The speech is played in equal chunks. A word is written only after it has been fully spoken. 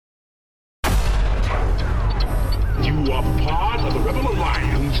part of the Rebel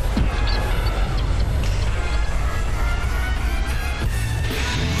Alliance.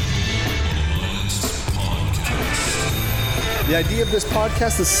 The idea of this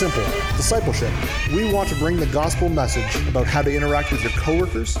podcast is simple: discipleship. We want to bring the gospel message about how to interact with your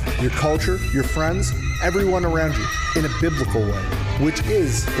coworkers, your culture, your friends, everyone around you in a biblical way, which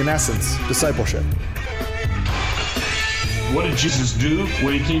is, in essence, discipleship. What did Jesus do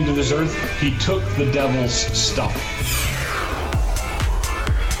when he came to this earth? He took the devil's stuff.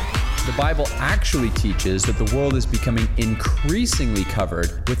 The Bible actually teaches that the world is becoming increasingly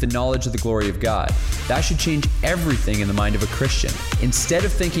covered with the knowledge of the glory of God. That should change everything in the mind of a Christian. Instead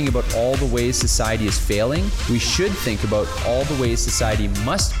of thinking about all the ways society is failing, we should think about all the ways society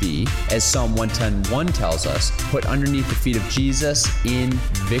must be, as Psalm 110:1 tells us, put underneath the feet of Jesus in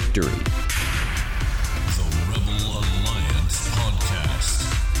victory.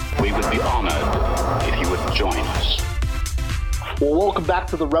 We would be honored if you would join us. Well, welcome back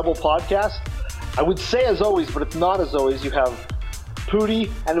to the Rebel Podcast. I would say as always, but it's not as always. You have Pooty,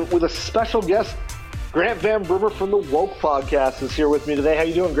 and with a special guest, Grant Van Brimmer from the Woke Podcast is here with me today. How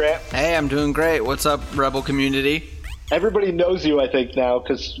you doing, Grant? Hey, I'm doing great. What's up, Rebel community? Everybody knows you, I think, now,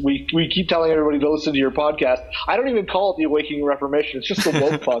 because we keep telling everybody to listen to your podcast. I don't even call it the Awakening Reformation. It's just the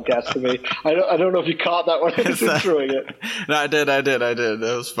Woke Podcast to me. I don't know if you caught that when I was introing it. No, I did. That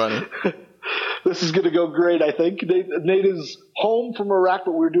was funny. This is going to go great, I think. Nate is home from Iraq,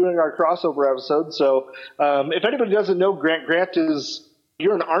 but we're doing our crossover episode. So if anybody doesn't know Grant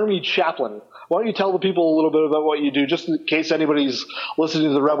you're an Army chaplain. Why don't you tell the people a little bit about what you do, just in case anybody's listening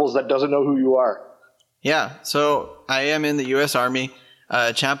to the Rebels that doesn't know who you are? Yeah, so I am in the U.S. Army,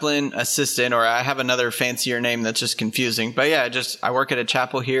 chaplain assistant, or I have another fancier name that's just confusing. But yeah, I work at a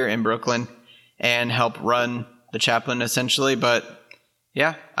chapel here in Brooklyn and help run the chaplain essentially. But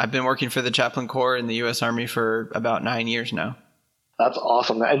yeah, I've been working for the Chaplain Corps in the U.S. Army for about 9 years now. That's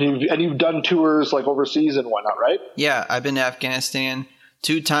awesome. And you've done tours like overseas and whatnot, right? Yeah, I've been to Afghanistan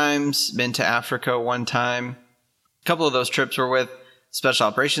 2 times, been to Africa 1 time. A couple of those trips were with Special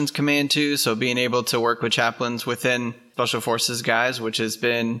Operations Command too, so being able to work with chaplains within Special Forces guys, which has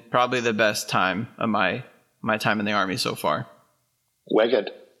been probably the best time of my time in the Army so far.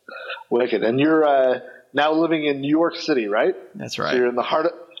 Wicked. And you're now living in New York City, right? That's right. So you're in the heart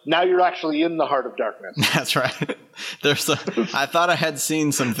of, now you're actually in the heart of darkness. That's right. I thought I had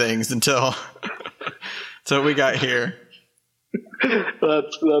seen some things until we got here.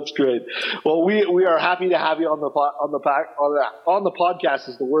 That's great. Well, we are happy to have you on the podcast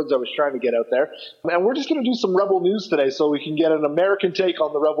is the words I was trying to get out there. And we're just going to do some Rebel news today so we can get an American take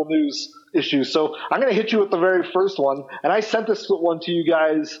on the Rebel news issues. So I'm going to hit you with the very first one. And I sent this one to you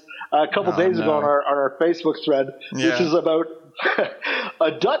guys a couple days ago on our Facebook thread, which is about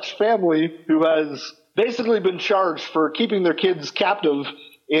a Dutch family who has basically been charged for keeping their kids captive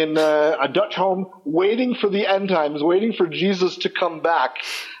in a Dutch home, waiting for the end times, waiting for Jesus to come back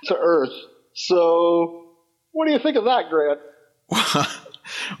to earth. So what do you think of that, Grant?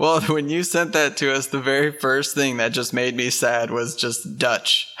 Well, when you sent that to us, the very first thing that just made me sad was just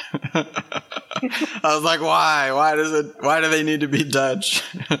Dutch. I was like, why? Why do they need to be Dutch?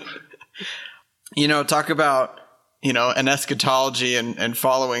 Talk about, an eschatology and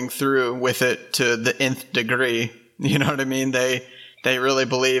following through with it to the nth degree. You know what I mean? They really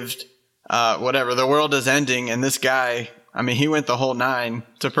believed, the world is ending. And this guy, he went the whole 9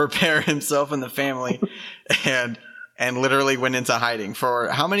 to prepare himself and the family and literally went into hiding for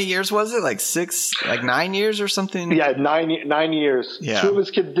how many years was it? 9 years or something? Yeah, 9 years. Yeah. 2 of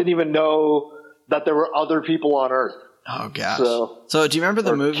his kids didn't even know that there were other people on Earth. Oh, gosh. So do you remember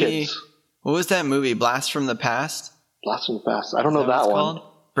the movie? Kids. What was that movie? Blast from the Past? Blast from the Past. I don't know that one. Called?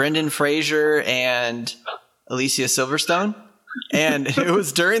 Brendan Fraser and Alicia Silverstone. And it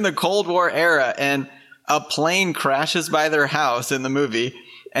was during the Cold War era, and a plane crashes by their house in the movie,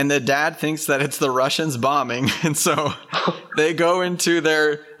 and the dad thinks that it's the Russians bombing. And so they go into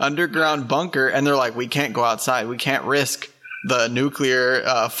their underground bunker, and they're like, we can't go outside. We can't risk the nuclear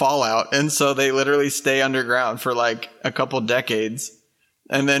fallout. And so they literally stay underground for a couple decades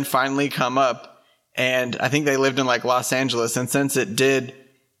and then finally come up. And I think they lived in Los Angeles. And since it did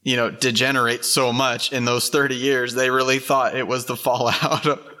degenerate so much in those 30 years, they really thought it was the fallout.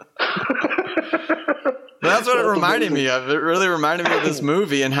 That's what it reminded me of. It really reminded me of this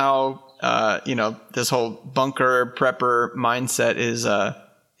movie and how, this whole bunker prepper mindset is,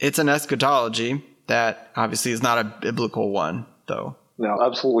 it's an eschatology that obviously is not a biblical one, though. No,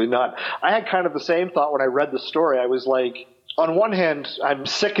 absolutely not. I had kind of the same thought when I read the story. I was like, on one hand, I'm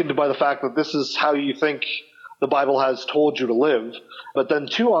sickened by the fact that this is how you think the Bible has told you to live. But then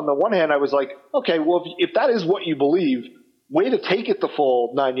two, on the one hand, I was like, okay, well, if that is what you believe, way to take it the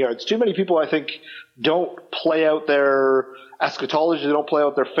full 9 yards. Too many people, I think, don't play out their eschatology, they don't play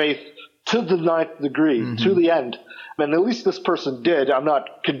out their faith to the 9th degree, to the end. And at least this person did. I'm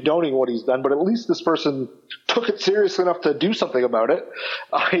not condoning what he's done, but at least this person took it seriously enough to do something about it.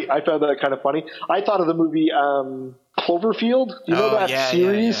 I found that kind of funny. I thought of the movie Cloverfield. You know that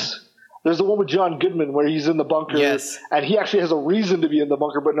series? Yeah. There's the one with John Goodman where he's in the bunker, and he actually has a reason to be in the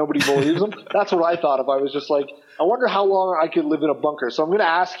bunker, but nobody believes him. That's what I thought of. I was just like, I wonder how long I could live in a bunker. So I'm going to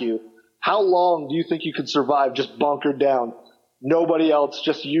ask you, how long do you think you could survive just bunkered down? Nobody else,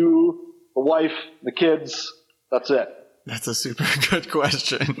 just you, the wife, the kids. That's it. That's a super good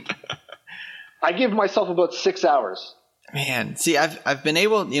question. I give myself about 6 hours. Man, see, I've been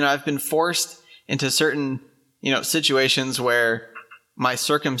able, I've been forced into certain, situations where my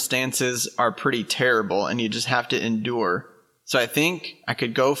circumstances are pretty terrible and you just have to endure. So I think I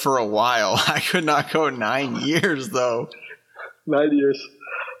could go for a while. I could not go 9 years though. 9 years.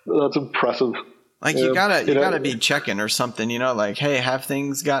 That's impressive. Like you gotta be checking or something, like, hey, have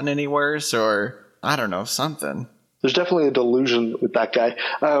things gotten any worse, or I don't know, something. There's definitely a delusion with that guy.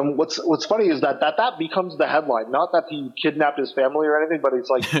 What's funny is that becomes the headline. Not that he kidnapped his family or anything, but it's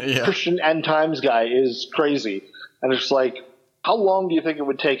like Christian end times guy is crazy. And it's like, how long do you think it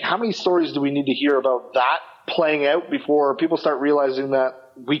would take? How many stories do we need to hear about that playing out before people start realizing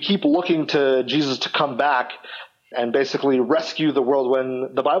that we keep looking to Jesus to come back and basically rescue the world,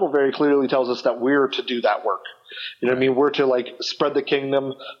 when the Bible very clearly tells us that we're to do that work? You know what I mean? We're to like spread the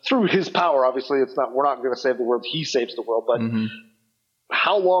kingdom through his power. Obviously, we're not going to save the world. He saves the world. But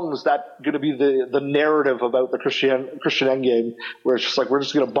how long is that going to be the narrative about the Christian endgame, where it's just like, we're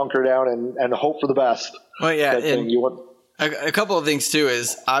just going to bunker down and hope for the best? Well, yeah. A couple of things too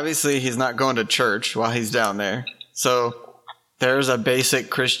is obviously he's not going to church while he's down there. So there's a basic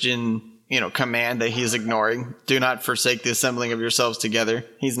Christian command that he's ignoring. Do not forsake the assembling of yourselves together.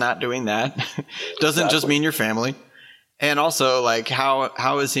 He's not doing that. Doesn't just mean your family. And also, like,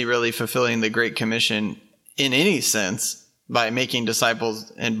 how is he really fulfilling the Great Commission in any sense by making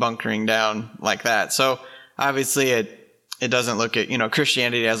disciples and bunkering down like that? So obviously it doesn't look at,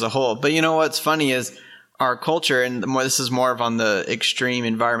 Christianity as a whole. But what's funny is our culture, and this is more of on the extreme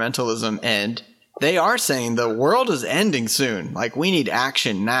environmentalism end, they are saying the world is ending soon. Like, we need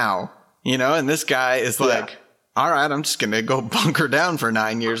action now. And this guy is like, all right, I'm just going to go bunker down for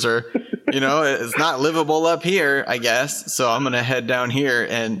 9 years, or, it's not livable up here, I guess. So I'm going to head down here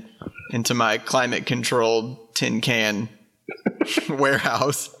and into my climate controlled tin can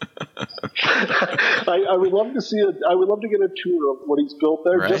warehouse. I would love to see it. I would love to get a tour of what he's built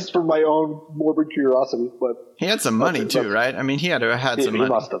there, just for my own morbid curiosity. But he had some money too, right? I mean, he had to have had some money. He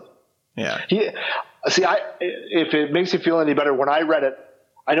must have. Yeah. If it makes you feel any better, when I read it,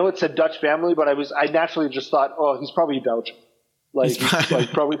 I know it said Dutch family, but I naturally just thought, oh, he's probably Belgian. Like,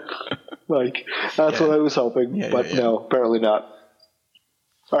 probably, like, that's what I was hoping. No, apparently not.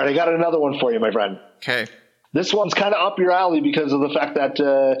 All right, I got another one for you, my friend. Okay. This one's kind of up your alley because of the fact that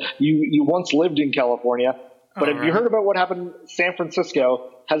you once lived in California. But have you heard about what happened? San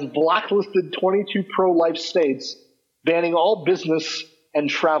Francisco has blacklisted 22 pro-life states, banning all business and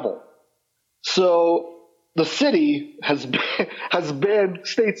travel. So the city has banned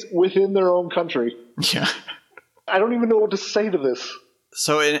states within their own country. Yeah. I don't even know what to say to this.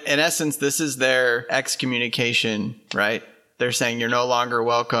 So in essence, this is their excommunication, right? They're saying you're no longer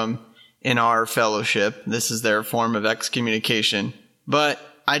welcome in our fellowship. This is their form of excommunication. But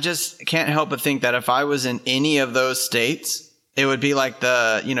I just can't help but think that if I was in any of those states, it would be like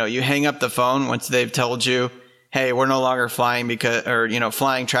you hang up the phone once they've told you, hey, we're no longer flying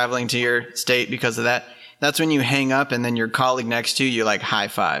traveling to your state because of that. That's when you hang up, and then your colleague next to you, like, high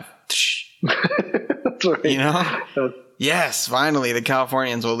five. That's right. Yes, finally, the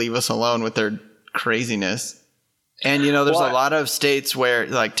Californians will leave us alone with their craziness. And, there's a lot of states where,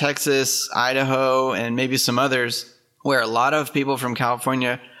 like Texas, Idaho, and maybe some others, where a lot of people from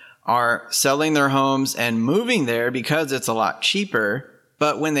California are selling their homes and moving there because it's a lot cheaper.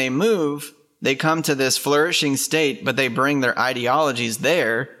 But when they move, they come to this flourishing state, but they bring their ideologies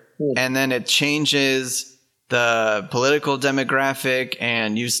there, and then it changes the political demographic,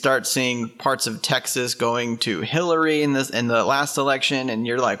 and you start seeing parts of Texas going to Hillary in the last election, and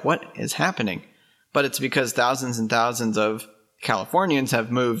you're like, what is happening? But it's because thousands and thousands of Californians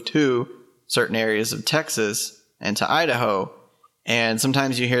have moved to certain areas of Texas and to Idaho. And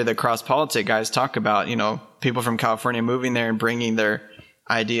sometimes you hear the cross-politic guys talk about, people from California moving there and bringing their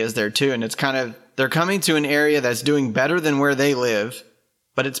ideas there too. And it's kind of, they're coming to an area that's doing better than where they live,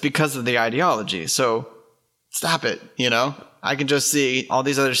 but it's because of the ideology. So stop it. I can just see all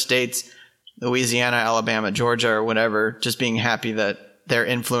these other states, Louisiana, Alabama, Georgia, or whatever, just being happy that their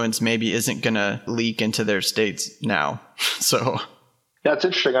influence maybe isn't going to leak into their states now. So yeah, it's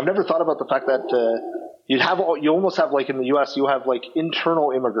interesting. I've never thought about the fact that you almost have, like in the U.S., you have like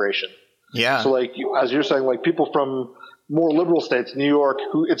internal immigration. Yeah. So like as you're saying, like people from more liberal states, New York,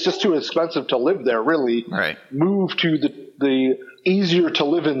 who it's just too expensive to live there, really, right, move to the easier to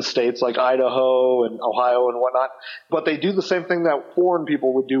live in states like Idaho and Ohio and whatnot. But they do the same thing that foreign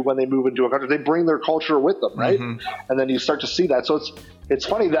people would do when they move into a country. They bring their culture with them, right? Mm-hmm. And then you start to see that. So it's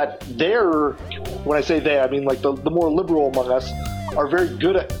funny that when I say they, I mean like the more liberal among us are very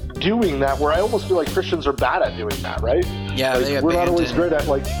good at doing that, where I almost feel like Christians are bad at doing that, right? Yeah, like, we're not always great at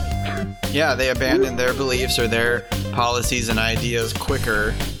like... Yeah, they abandon their beliefs or their policies and ideas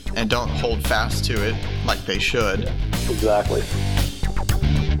quicker and don't hold fast to it like they should. Exactly.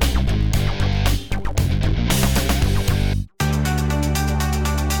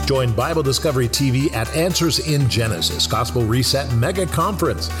 Join Bible Discovery TV at Answers in Genesis Gospel Reset Mega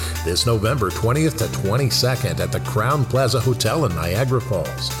Conference this November 20th to 22nd at the Crown Plaza Hotel in Niagara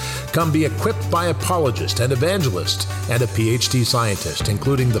Falls. Come be equipped by apologist and evangelist and a PhD scientist,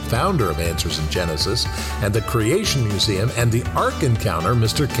 including the founder of Answers in Genesis and the Creation Museum and the Ark Encounter,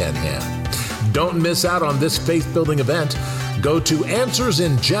 Mr. Ken Ham. Don't miss out on this faith-building event. Go to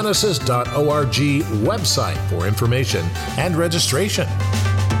answersingenesis.org website for information and registration.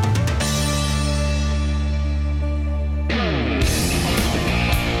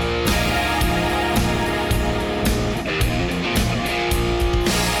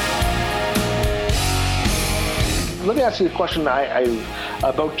 Let me ask you a question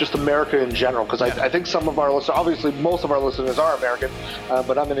about just America in general, because I think some of our listeners, obviously most of our listeners are American,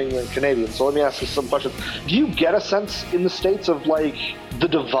 but I'm an England Canadian, so let me ask you some questions. Do you get a sense in the States of like the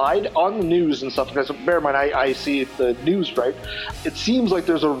divide on the news and stuff? Because bear in mind, I see the news, right? It seems like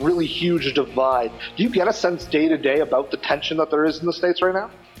there's a really huge divide. Do you get a sense day to day about the tension that there is in the States right now?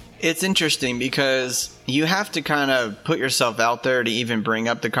 It's interesting because you have to kind of put yourself out there to even bring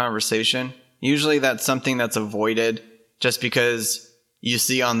up the conversation. Usually that's something that's avoided just because you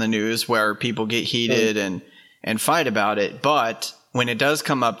see on the news where people get heated and fight about it. But when it does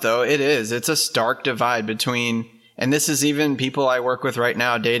come up, though, it's a stark divide between, and this is even people I work with right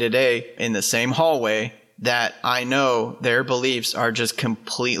now day to day in the same hallway, that I know their beliefs are just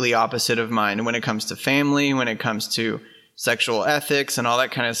completely opposite of mine when it comes to family, when it comes to sexual ethics and all that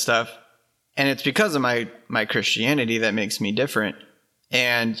kind of stuff. And it's because of my Christianity that makes me different.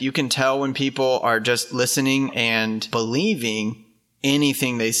 And you can tell when people are just listening and believing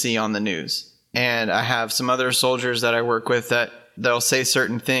anything they see on the news. And I have some other soldiers that I work with that they'll say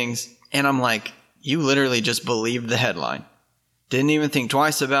certain things. And I'm like, you literally just believed the headline. Didn't even think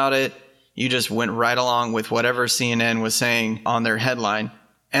twice about it. You just went right along with whatever CNN was saying on their headline.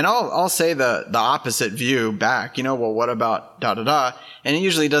 And I'll say the opposite view back, well, what about da-da-da? And it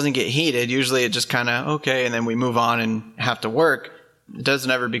usually doesn't get heated. Usually it just kind of, okay, and then we move on and have to work. It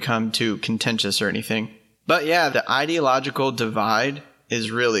doesn't ever become too contentious or anything. But yeah, the ideological divide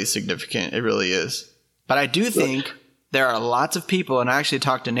is really significant. It really is. But I do think there are lots of people, and I actually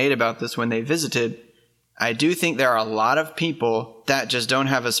talked to Nate about this when they visited. I do think there are a lot of people that just don't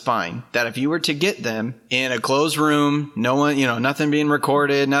have a spine. That if you were to get them in a closed room, no one, nothing being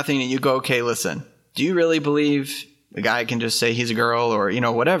recorded, nothing, and you go, okay, listen, do you really believe the guy can just say he's a girl or,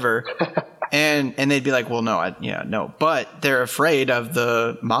 whatever? And they'd be like, well, no, no. But they're afraid of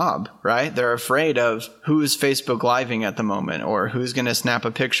the mob, right? They're afraid of who's Facebook Living at the moment or who's going to snap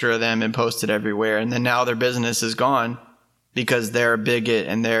a picture of them and post it everywhere. And then now their business is gone because they're a bigot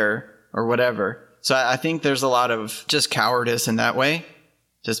and or whatever. So I think there's a lot of just cowardice in that way,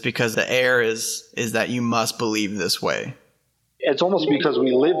 just because the air is that you must believe this way. It's almost because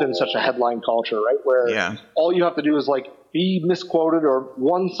we live in such a headline culture, right? Where all you have to do is like be misquoted or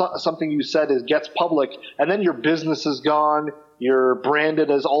something you said gets public, and then your business is gone. You're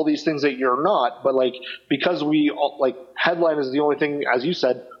branded as all these things that you're not. But like because headline is the only thing, as you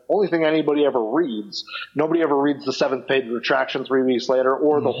said, only thing anybody ever reads. Nobody ever reads the 7th page retraction 3 weeks later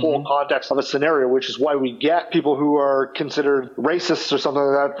or the whole context of a scenario, which is why we get people who are considered racists or something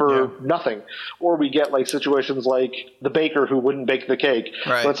like that for nothing. Or we get like situations like the baker who wouldn't bake the cake.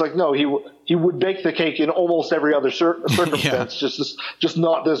 Right. But it's like, no, he would bake the cake in almost every other circumstance, just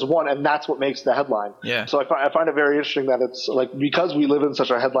not this one. And that's what makes the headline. Yeah. So I find it very interesting that it's like, because we live in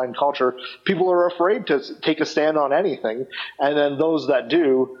such a headline culture, people are afraid to take a stand on anything. And then those that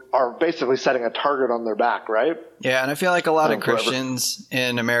do are basically setting a target on their back, right? Yeah, and I feel like a lot of Christians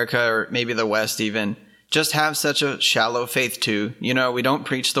in America, or maybe the West even, just have such a shallow faith too. We don't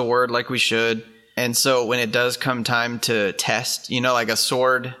preach the word like we should. And so when it does come time to test, like a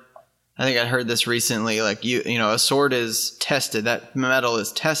sword, I think I heard this recently, like a sword is tested, that metal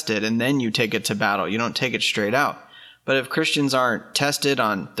is tested, and then you take it to battle. You don't take it straight out. But if Christians aren't tested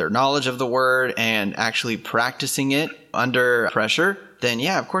on their knowledge of the word and actually practicing it under pressure, then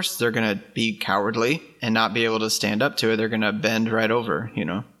yeah, of course they're going to be cowardly and not be able to stand up to it. They're going to bend right over,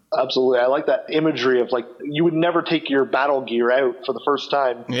 Absolutely. I like that imagery of like, you would never take your battle gear out for the first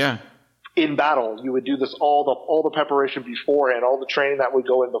time. Yeah. In battle. You would do this, all the preparation beforehand, all the training that would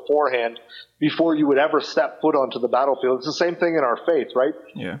go in beforehand before you would ever step foot onto the battlefield. It's the same thing in our faith, right?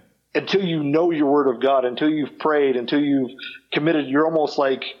 Yeah. Until you know your word of God, until you've prayed, until you've committed, you're almost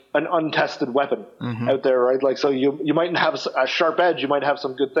like an untested weapon out there, right? Like, so you might have a sharp edge, you might have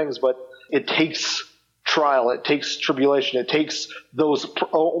some good things, but it takes trial, it takes tribulation, it takes those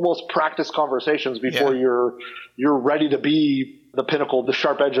almost practice conversations before you're ready to be the pinnacle, the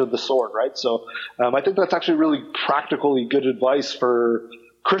sharp edge of the sword, right? So I think that's actually really practically good advice for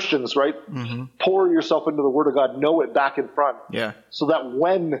Christians, right? Pour yourself into the Word of God, know it back in front. Yeah. So that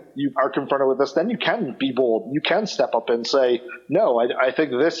when you are confronted with this, then you can be bold. You can step up and say, no, I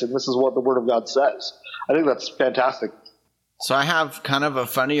think this, and this is what the Word of God says. I think that's fantastic. So I have kind of a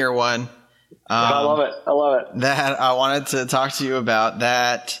funnier one. I love it. That I wanted to talk to you about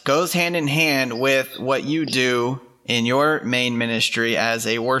that goes hand in hand with what you do in your main ministry as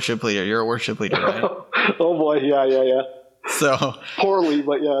a worship leader. You're a worship leader, right? Oh boy. Yeah. So poorly,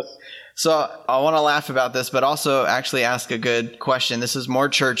 but yes. So I want to laugh about this, but also actually ask a good question. This is more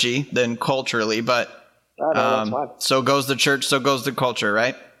churchy than culturally, but that's fine. So goes the church, so goes the culture,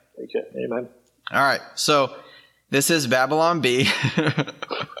 right? Okay. Amen. All right. So this is Babylon Bee.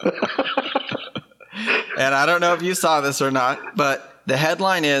 And I don't know if you saw this or not, but the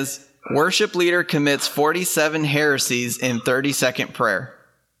headline is Worship Leader Commits 47 Heresies in 30-Second Prayer.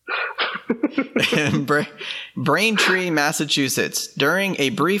 In Braintree, Massachusetts, during a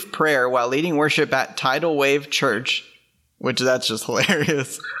brief prayer while leading worship at Tidal Wave Church, which that's just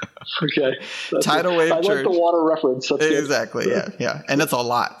hilarious. Okay. Tidal Wave Church. I like the water reference. That's exactly. Good. Yeah. And it's a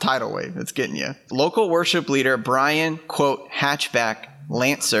lot. Tidal Wave. It's getting you. Local worship leader Brian, quote, Hatchback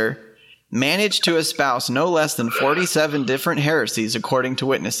Lancer, managed to espouse no less than 47 different heresies, according to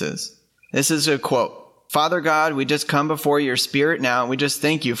witnesses. This is a quote. Father God, we just come before your spirit now, and we just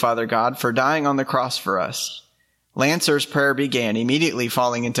thank you, Father God, for dying on the cross for us. Lancer's prayer began, immediately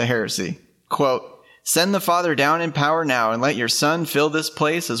falling into heresy. Quote, send the Father down in power now, and let your Son fill this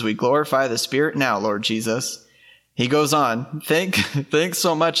place as we glorify the Spirit now, Lord Jesus. He goes on, thanks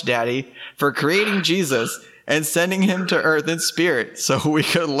so much, Daddy, for creating Jesus and sending him to earth in spirit so we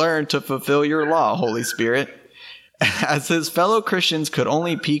could learn to fulfill your law, Holy Spirit. As his fellow Christians could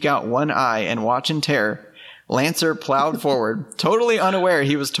only peek out one eye and watch in terror, Lancer plowed forward, totally unaware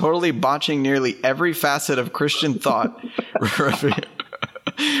he was totally botching nearly every facet of Christian thought,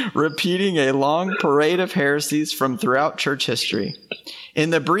 repeating a long parade of heresies from throughout church history. In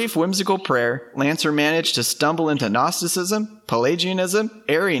the brief, whimsical prayer, Lancer managed to stumble into Gnosticism, Pelagianism,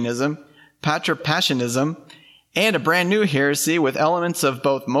 Arianism, Patripassianism, and a brand new heresy with elements of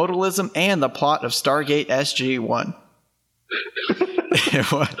both modalism and the plot of Stargate SG-1.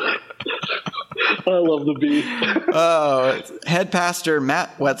 I love the bee. Head pastor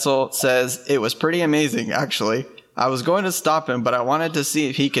Matt Wetzel says, it was pretty amazing, actually. I was going to stop him, but I wanted to see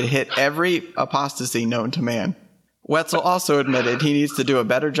if he could hit every apostasy known to man. Wetzel also admitted he needs to do a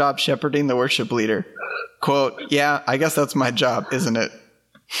better job shepherding the worship leader. Quote, yeah, I guess that's my job, isn't it?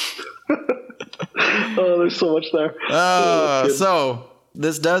 Oh, there's so much there. So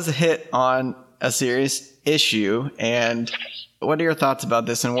this does hit on a serious issue. And what are your thoughts about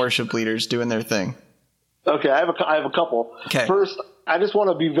this and worship leaders doing their thing? Okay, I have a couple. Okay. First, I just want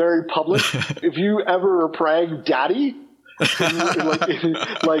to be very public. If you ever praying daddy,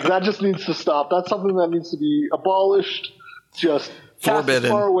 like that just needs to stop. That's something that needs to be abolished. Just forbidden. As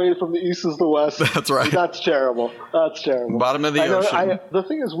far away from the east as the west. That's right. That's terrible. That's terrible. Bottom of the ocean. The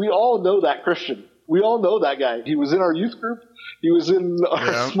thing is, we all know that Christian. We all know that guy. He was in our youth group. He was in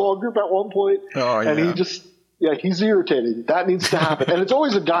our small group at one point. Oh, yeah. And he just, he's irritating. That needs to happen. And it's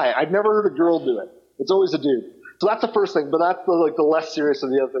always a guy. I've never heard a girl do it. It's always a dude. So that's the first thing, but that's the less serious of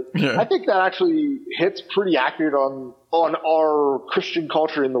the other thing. Yeah. I think that actually hits pretty accurate on on our Christian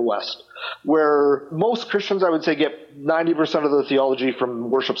culture in the West, where most Christians, I would say, get 90% of their theology from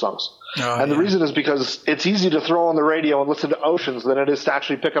worship songs. The reason is because it's easy to throw on the radio and listen to Oceans than it is to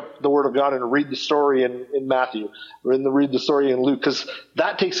actually pick up the Word of God and read the story in Matthew or read the story in Luke, because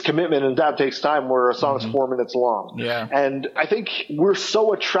that takes commitment and that takes time, where a song is 4 minutes long. Yeah. And I think we're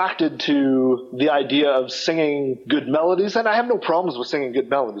so attracted to the idea of singing good melodies, and I have no problems with singing good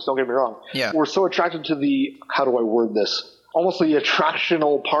melodies, don't get me wrong. Yeah. We're so attracted to the, how do I word this? Almost the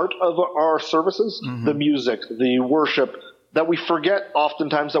attractional part of our services, the music, the worship, that we forget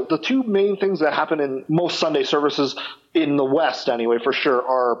oftentimes that the two main things that happen in most Sunday services, in the West anyway, for sure,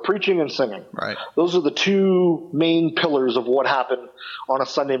 are preaching and singing. Right. Those are the two main pillars of what happened on a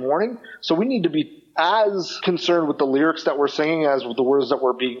Sunday morning. So we need to be as concerned with the lyrics that we're singing as with the words that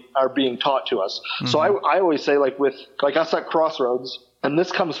are being taught to us. So I always say, like us at Crossroads, and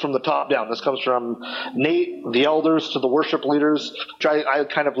this comes from the top down. This comes from Nate, the elders, to the worship leaders. I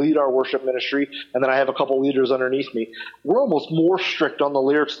kind of lead our worship ministry, and then I have a couple leaders underneath me. We're almost more strict on the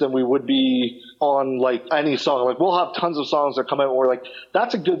lyrics than we would be on like any song. Like, we'll have tons of songs that come out and we're like,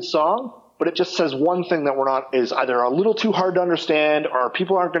 that's a good song, but it just says one thing that is either a little too hard to understand or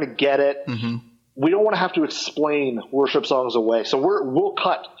people aren't going to get it. We don't want to have to explain worship songs away. So we'll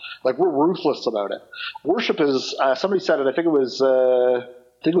cut. Like, we're ruthless about it. Worship is, somebody said it, I think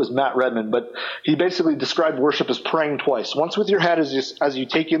it was Matt Redman, but he basically described worship as praying twice. Once with your head as you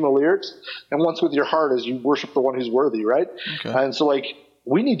take in the lyrics, and once with your heart as you worship the one who's worthy, right? Okay. And so, like,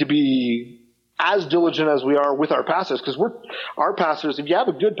 we need to be as diligent as we are with our pastors, because our pastors, if you have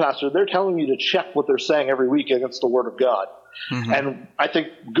a good pastor, they're telling you to check what they're saying every week against the Word of God. And I think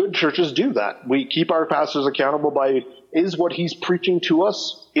good churches do that. We keep our pastors accountable by, is what he's preaching to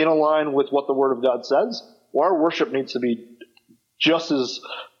us in a line with what the Word of God says? Well, our worship needs to be just as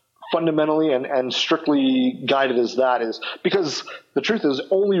fundamentally and strictly guided as that is. Because the truth is,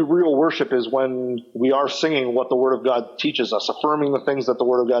 only real worship is when we are singing what the Word of God teaches us, affirming the things that the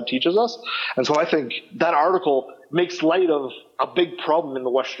Word of God teaches us. And so I think that article makes light of a big problem in the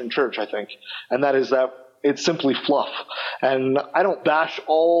Western church, I think. And that is that it's simply fluff. And I don't bash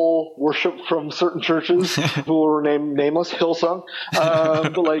all worship from certain churches who are nameless, Hillsong.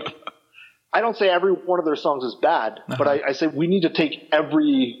 But like, I don't say every one of their songs is bad, but I say we need to take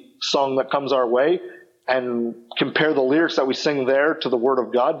every song that comes our way and compare the lyrics that we sing there to the Word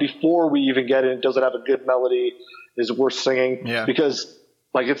of God before we even get in. Does it have a good melody? Is it worth singing? Yeah. Because,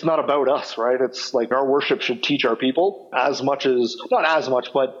 like, it's not about us, right? It's like our worship should teach our people as much as, not as much,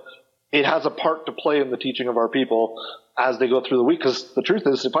 but it has a part to play in the teaching of our people as they go through the week. Because the truth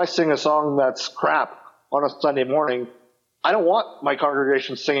is, if I sing a song that's crap on a Sunday morning, I don't want my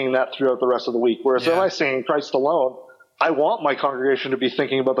congregation singing that throughout the rest of the week. Whereas if I sing Christ alone, I want my congregation to be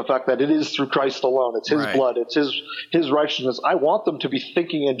thinking about the fact that it is through Christ alone. It's His blood. It's His righteousness. I want them to be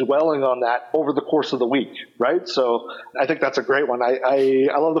thinking and dwelling on that over the course of the week, right? So I think that's a great one. I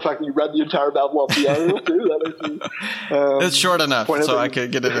love the fact that you read the entire Babylon piano too. It's short enough, so I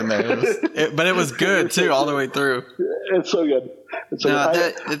could get it in there. But it was good too, all the way through. It's so good.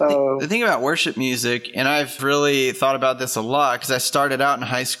 The thing about worship music, and I've really thought about this a lot because I started out in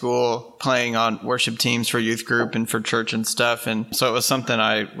high school playing on worship teams for youth group and for church and stuff. And so it was something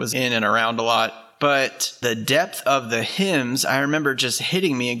I was in and around a lot. But the depth of the hymns, I remember just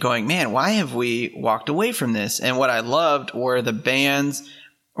hitting me and going, man, why have we walked away from this? And what I loved were the bands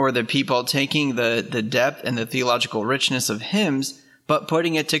or the people taking the depth and the theological richness of hymns, but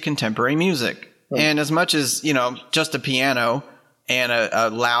putting it to contemporary music. And as much as, just a piano and a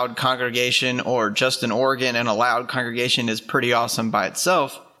loud congregation or just an organ and a loud congregation is pretty awesome by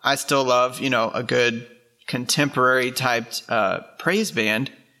itself, I still love, a good contemporary typed praise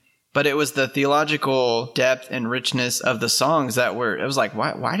band. But it was the theological depth and richness of the songs it was like,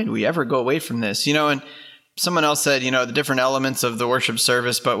 why did we ever go away from this? And someone else said, the different elements of the worship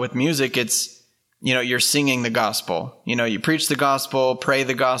service, but with music, it's, you're singing the gospel. You preach the gospel, pray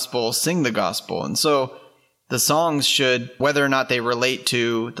the gospel, sing the gospel. And so the songs should, whether or not they relate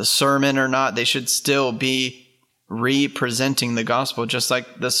to the sermon or not, they should still be representing the gospel, just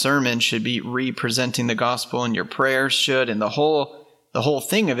like the sermon should be representing the gospel, and your prayers should, and the whole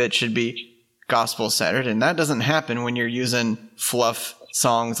thing of it should be gospel-centered. And that doesn't happen when you're using fluff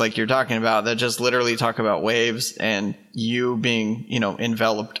songs like you're talking about that just literally talk about waves and you being,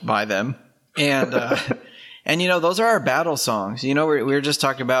 enveloped by them. And, those are our battle songs. We were just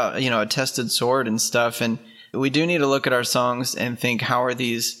talking about, a tested sword and stuff. And we do need to look at our songs and think, how are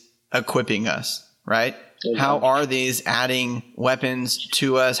these equipping us, right? Mm-hmm. How are these adding weapons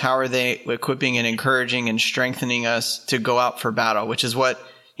to us? How are they equipping and encouraging and strengthening us to go out for battle, which is what,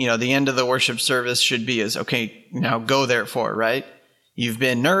 the end of the worship service should be is, okay, now go therefore, right? You've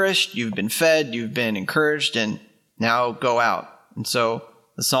been nourished, you've been fed, you've been encouraged, and now go out. And so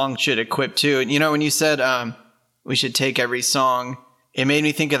the song should equip too. And when you said we should take every song, it made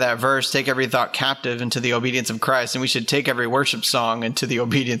me think of that verse, take every thought captive into the obedience of Christ. And we should take every worship song into the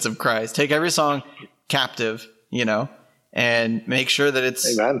obedience of Christ. Take every song captive, and make sure that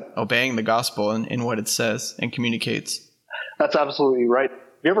it's Amen. Obeying the gospel in what it says and communicates. That's absolutely right. Have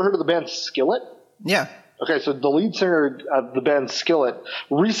you ever heard of the band Skillet? Yeah. Okay, so the lead singer of the band Skillet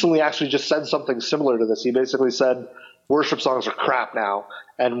recently actually just said something similar to this. He basically said worship songs are crap now,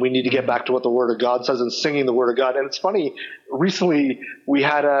 and we need to get back to what the Word of God says and singing the Word of God. And it's funny, recently we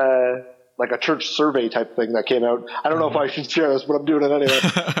had a church survey type thing that came out. I don't know if I should share this, but I'm doing it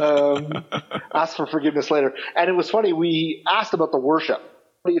anyway. Ask for forgiveness later. And it was funny, we asked about the worship.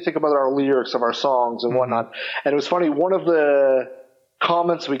 What do you think about our lyrics of our songs and whatnot? And it was funny, one of the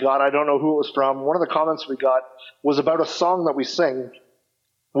comments we got, I don't know who it was from, one of the comments we got was about a song that we sing,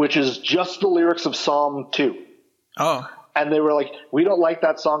 which is just the lyrics of Psalm 2. Oh. And they were like, we don't like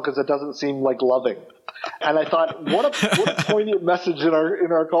that song because it doesn't seem like loving. And I thought, what a poignant message in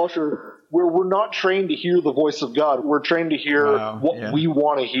our culture, where we're not trained to hear the voice of God. We're trained to hear what we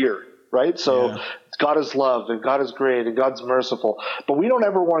want to hear, right? So God is love, and God is great, and God's merciful. But we don't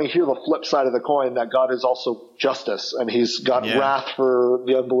ever want to hear the flip side of the coin, that God is also justice, and he's got wrath for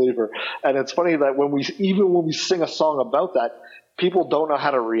the unbeliever. And it's funny that when we sing a song about that, people don't know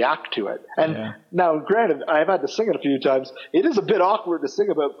how to react to it. And now, granted, I've had to sing it a few times. It is a bit awkward to sing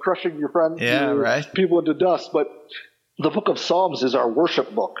about crushing your friends, people into dust, but the book of Psalms is our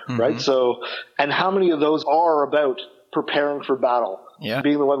worship book, right? So, and how many of those are about preparing for battle?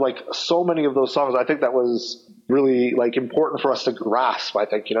 Being the one, so many of those songs, I think that was really important for us to grasp, I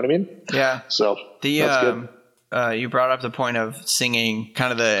think, you know what I mean? Yeah. So that's good. You brought up the point of singing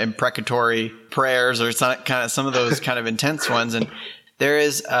kind of the imprecatory prayers, or some of those kind of intense ones. And there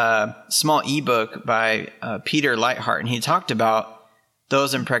is a small ebook by Peter Leithart, and he talked about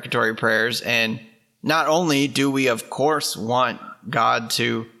those imprecatory prayers. And not only do we, of course, want God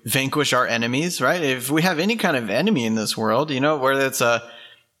to vanquish our enemies, right? If we have any kind of enemy in this world, whether it's a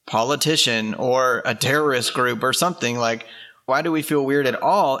politician or a terrorist group or something, why do we feel weird at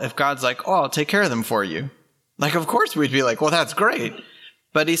all if God's like, oh, I'll take care of them for you? Of course we'd be like, well, that's great.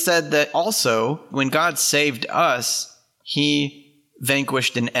 But he said that also when God saved us, he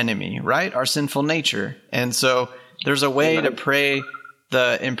vanquished an enemy, right? Our sinful nature. And so there's a way to pray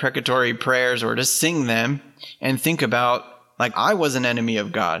the imprecatory prayers, or to sing them and think about, I was an enemy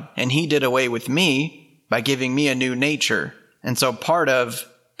of God, and he did away with me by giving me a new nature. And so part of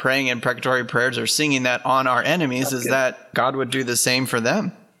praying imprecatory prayers or singing that on our enemies is that God would do the same for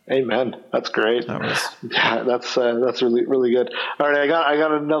them. Amen. That's great. That's really, really good. All right, I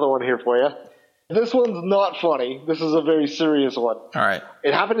got another one here for you. This one's not funny. This is a very serious one. All right.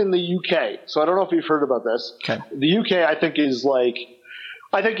 It happened in the UK, so I don't know if you've heard about this. Okay. The UK, I think, is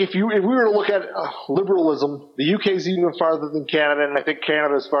I think if we were to look at liberalism, the UK is even farther than Canada, and I think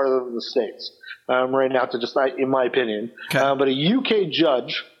Canada is farther than the States right now, in my opinion. Okay. But a UK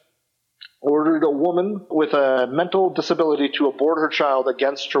judge ordered a woman with a mental disability to abort her child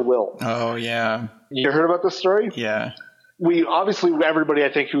against her will. Oh, yeah. You heard about this story? Yeah. Everybody,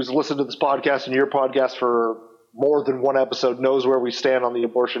 I think, who's listened to this podcast and your podcast for more than one episode knows where we stand on the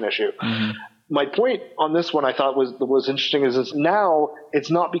abortion issue. Mm-hmm. My point on this one I thought was interesting is now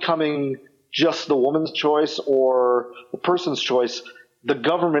it's not becoming just the woman's choice or the person's choice. The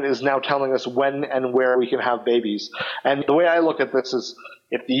government is now telling us when and where we can have babies. And the way I look at this is,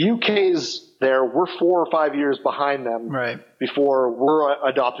 if the UK is there, we're 4 or 5 years behind them before we're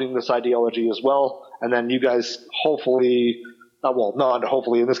adopting this ideology as well. And then you guys hopefully, not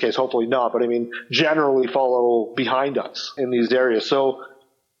hopefully in this case, hopefully not, but generally follow behind us in these areas. So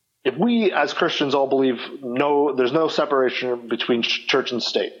if we as Christians all believe there's no separation between church and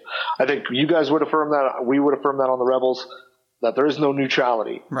state, I think you guys would affirm that, we would affirm that on the Rebels, that there is no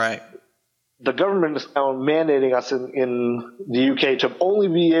neutrality. Right. The government is now mandating us in the UK to only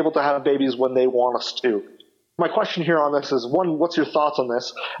be able to have babies when they want us to. My question here on this is, one, what's your thoughts on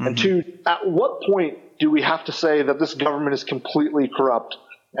this? Mm-hmm. And two, at what point do we have to say that this government is completely corrupt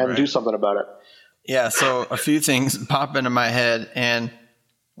and do something about it? Yeah, so a few things pop into my head, and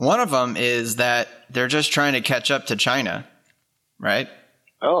one of them is that they're just trying to catch up to China, right?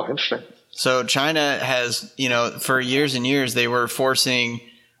 Oh, interesting. So China has, for years and years, they were forcing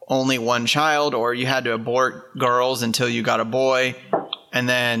only one child, or you had to abort girls until you got a boy. And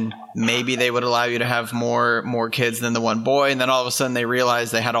then maybe they would allow you to have more kids than the one boy. And then all of a sudden they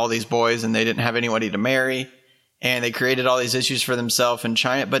realized they had all these boys and they didn't have anybody to marry. And they created all these issues for themselves in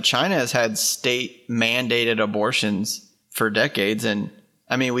China. But China has had state mandated abortions for decades. And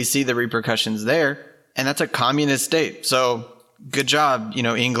I mean, we see the repercussions there. And that's a communist state. So good job,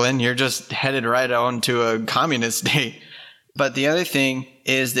 England. You're just headed right on to a communist state. But the other thing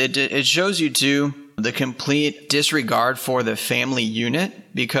is that it shows you, too, the complete disregard for the family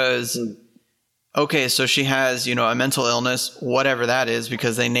unit. Because, okay, so she has, a mental illness, whatever that is,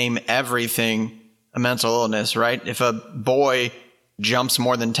 because they name everything a mental illness, right? If a boy jumps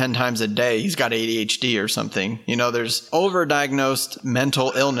more than 10 times a day, he's got ADHD or something. There's overdiagnosed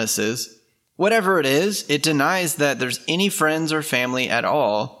mental illnesses. Whatever it is, it denies that there's any friends or family at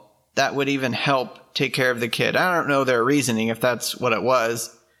all that would even help take care of the kid. I don't know their reasoning if that's what it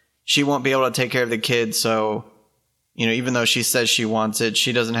was. She won't be able to take care of the kid, so, even though she says she wants it,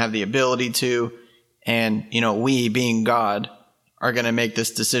 she doesn't have the ability to. And, we, being God, are going to make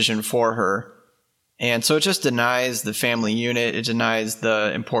this decision for her. And so it just denies the family unit. It denies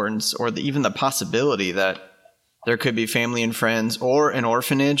the importance or even the possibility that there could be family and friends or an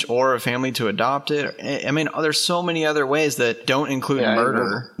orphanage or a family to adopt it. I mean, there's so many other ways that don't include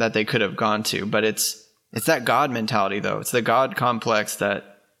murder that they could have gone to. But it's that God mentality, though. It's the God complex that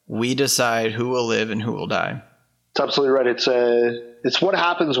we decide who will live and who will die. It's absolutely right. It's what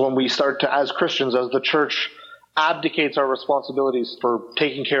happens when we start to, as Christians, as the church, abdicates our responsibilities for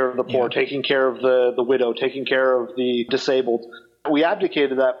taking care of the poor, taking care of the widow, taking care of the disabled. We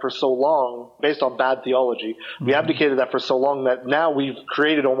abdicated that for so long based on bad theology. We abdicated that for so long that now we've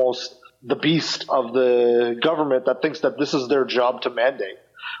created almost the beast of the government that thinks that this is their job to mandate.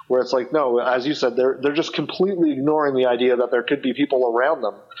 Where it's like, no, as you said, they're just completely ignoring the idea that there could be people around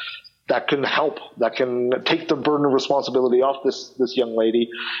them that can help, that can take the burden of responsibility off this young lady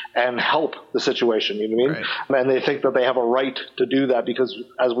and help the situation. You know what I mean? Right. And they think that they have a right to do that because,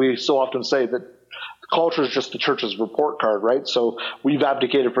 as we so often say, that culture is just the church's report card, right? So we've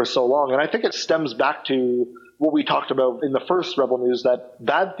abdicated for so long. And I think it stems back to what we talked about in the first Rebel News, that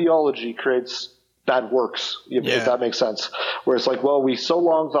bad theology creates bad works, if that makes sense. Where it's like, well, we so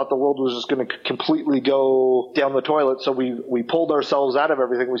long thought the world was just going to completely go down the toilet, so we pulled ourselves out of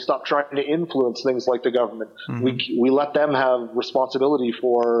everything. We stopped trying to influence things like the government. We let them have responsibility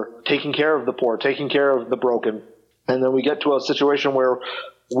for taking care of the poor, taking care of the broken. And then we get to a situation where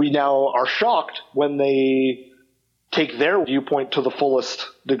we now are shocked when they take their viewpoint to the fullest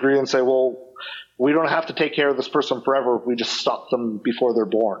degree and say, well, we don't have to take care of this person forever if we just stop them before they're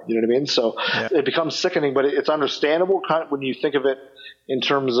born. You know what I mean? So it becomes sickening, but it's understandable kind of when you think of it in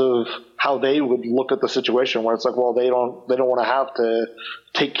terms of how they would look at the situation, where it's like, well, they don't want to have to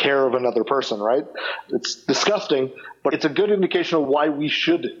take care of another person, right? It's disgusting, but it's a good indication of why we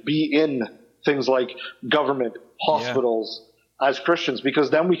should be in things like government, hospitals as Christians, because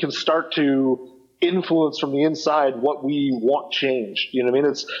then we can start to influence from the inside what we want changed. You know what I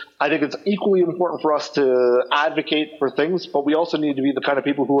mean? I think it's equally important for us to advocate for things, but we also need to be the kind of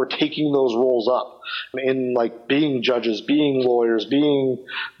people who are taking those roles up in, like, being judges, being lawyers, being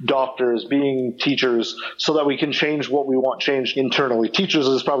doctors, being teachers, so that we can change what we want changed internally. Teachers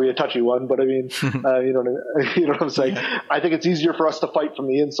is probably a touchy one, but I mean, you know what I'm saying? I think it's easier for us to fight from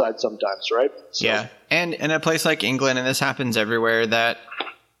the inside sometimes, right? So. Yeah. And in a place like England, and this happens everywhere, that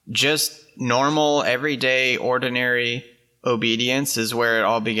just normal, everyday, ordinary obedience is where it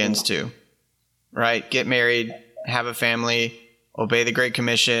all begins to, right? Get married, have a family, obey the Great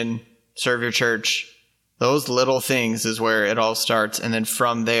Commission, serve your church. Those little things is where it all starts. And then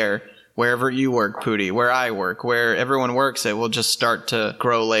from there, wherever you work, Pooty, where I work, where everyone works, it will just start to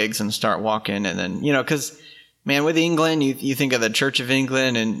grow legs and start walking. And then, because, man, with England, you think of the Church of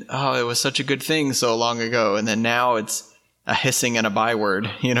England and, oh, it was such a good thing so long ago. And then now it's a hissing and a byword.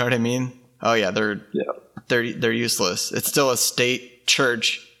 You know what I mean? Oh yeah, they're useless. It's still a state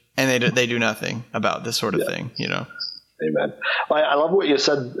church, and they do nothing about this sort of thing. Amen. I love what you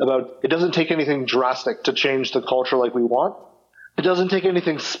said about it doesn't take anything drastic to change the culture like we want. It doesn't take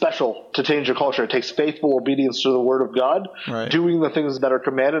anything special to change a culture. It takes faithful obedience to the Word of God, doing the things that are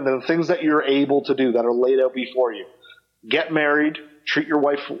commanded and the things that you're able to do that are laid out before you. Get married. Treat your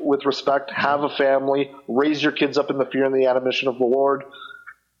wife with respect. Have a family. Raise your kids up in the fear and the admonition of the Lord.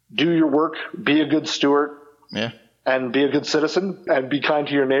 Do your work, be a good steward, and be a good citizen, and be kind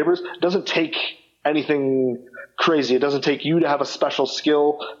to your neighbors. It doesn't take anything crazy. It doesn't take you to have a special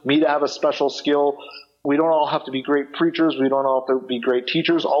skill, me to have a special skill. We don't all have to be great preachers. We don't all have to be great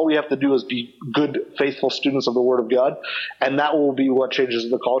teachers. All we have to do is be good, faithful students of the Word of God, and that will be what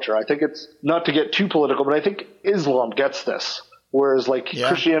changes the culture. I think it's not to get too political, but I think Islam gets this, whereas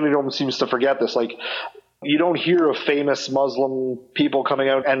Christianity almost seems to forget this. You don't hear of famous Muslim people coming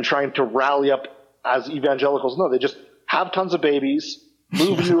out and trying to rally up as evangelicals. No, they just have tons of babies,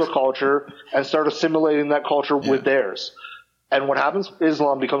 move into a culture, and start assimilating that culture with theirs. And what happens?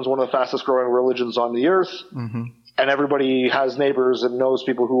 Islam becomes one of the fastest growing religions on the earth. Mm-hmm. And everybody has neighbors and knows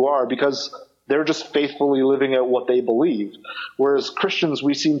people who are, because they're just faithfully living out what they believe. Whereas Christians,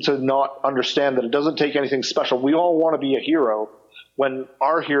 we seem to not understand that it doesn't take anything special. We all want to be a hero when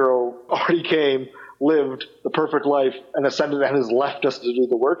our hero already came, lived the perfect life, and ascended and has left us to do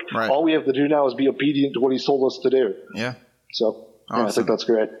the work. Right. All we have to do now is be obedient to what he's told us to do. Yeah. So Awesome. I think that's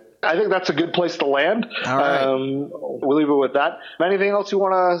great. I think that's a good place to land. All right. We'll leave it with that. Anything else you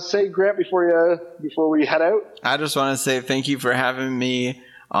want to say, Grant, before we head out? I just want to say thank you for having me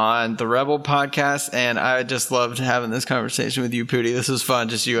on the Rebel podcast, and I just loved having this conversation with you, Pooty. This was fun,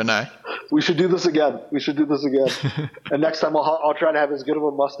 just you and I. We should do this again. And next time I'll try to have as good of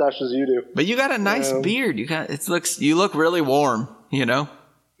a mustache as you do. But you got a nice beard. You look really warm, you know?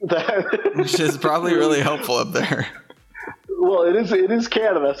 Which is probably really helpful up there. Well, it is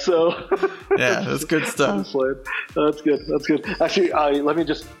Canada, so yeah, that's good stuff. That's good. Actually,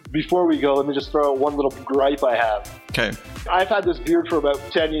 before we go, let me just throw out one little gripe I have. Okay. I've had this beard for about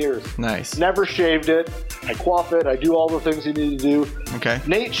 10 years. Nice. Never shaved it. I quaff it. I do all the things you need to do. Okay.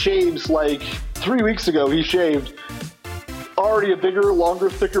 Nate shaves like 3 weeks ago. He shaved. Already a bigger,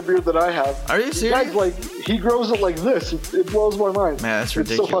 longer, thicker beard than I have. Are you serious? The guy's he grows it like this. It blows my mind. Man, that's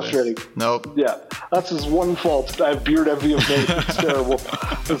ridiculous. It's so frustrating. Nope. Yeah, that's his one fault. I have beard envy of Nate. It's terrible.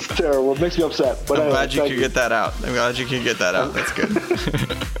 It's terrible. It makes me upset. But I'm glad you could get that out. That's good.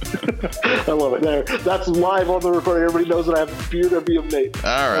 I love it. There. That's live on the recording. Everybody knows that I have beard envy of Nate.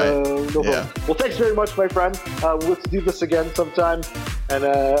 All right. No problem. Well, thanks very much, my friend. Let's do this again sometime, and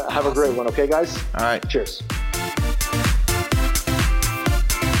have a great one. Okay, guys? All right. Cheers.